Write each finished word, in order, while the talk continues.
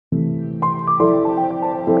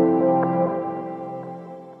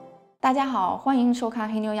大家好，欢迎收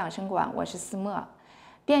看黑妞养生馆，我是思墨。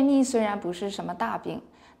便秘虽然不是什么大病，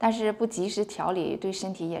但是不及时调理对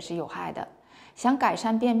身体也是有害的。想改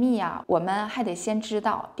善便秘啊，我们还得先知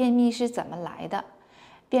道便秘是怎么来的。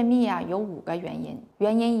便秘啊有5个原因。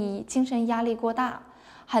原因1，精神压力过大。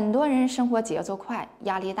很多人生活节奏快，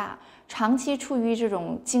压力大，长期处于这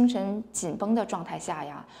种精神紧绷的状态下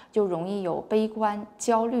呀，就容易有悲观、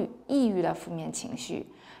焦虑、抑郁的负面情绪，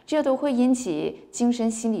这都会引起精神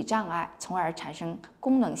心理障碍，从而产生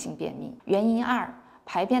功能性便秘。原因2，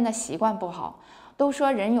排便的习惯不好。都说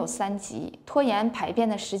人有3急，拖延排便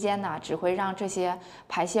的时间呢，只会让这些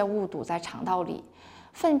排泄物堵在肠道里，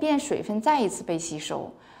粪便水分再一次被吸收，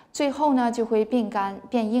最后呢就会变干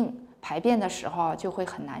变硬。排便的时候就会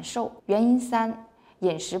很难受。原因3，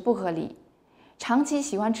饮食不合理，长期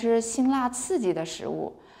喜欢吃辛辣刺激的食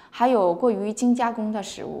物，还有过于精加工的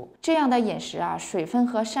食物，这样的饮食啊，水分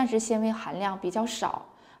和膳食纤维含量比较少，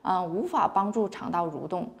无法帮助肠道蠕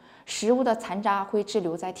动，食物的残渣会滞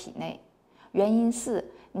留在体内。原因4，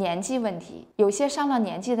年纪问题，有些上了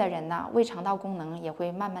年纪的人呢，胃肠道功能也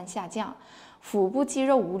会慢慢下降，腹部肌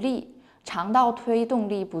肉无力，肠道推动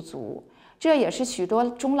力不足。这也是许多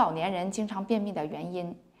中老年人经常便秘的原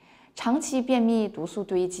因。长期便秘，毒素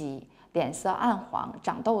堆积，脸色暗黄，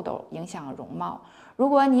长痘痘，影响容貌。如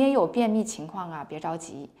果你也有便秘情况啊，别着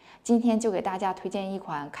急，今天就给大家推荐一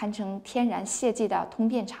款堪称天然泻剂的通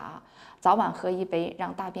便茶，早晚喝1杯，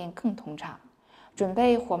让大便更通畅。准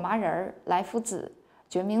备火麻仁、莱菔子、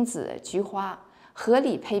决明子、菊花，合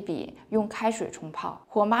理配比，用开水冲泡。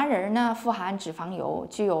火麻仁呢，富含脂肪油，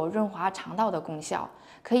具有润滑肠道的功效，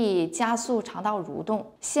可以加速肠道蠕动，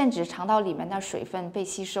限制肠道里面的水分被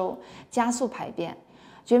吸收，加速排便。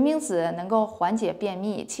决明子能够缓解便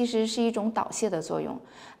秘，其实是一种导泻的作用，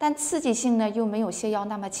但刺激性呢又没有泻药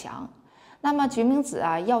那么强。那么决明子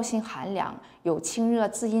啊，药性寒凉，有清热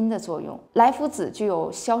滋阴的作用；莱菔子具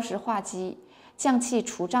有消食化积、降气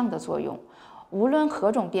除胀的作用。无论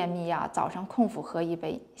何种便秘啊，早上空腹喝1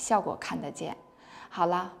杯，效果看得见。好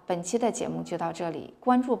了，本期的节目就到这里，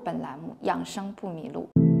关注本栏目，养生不迷路。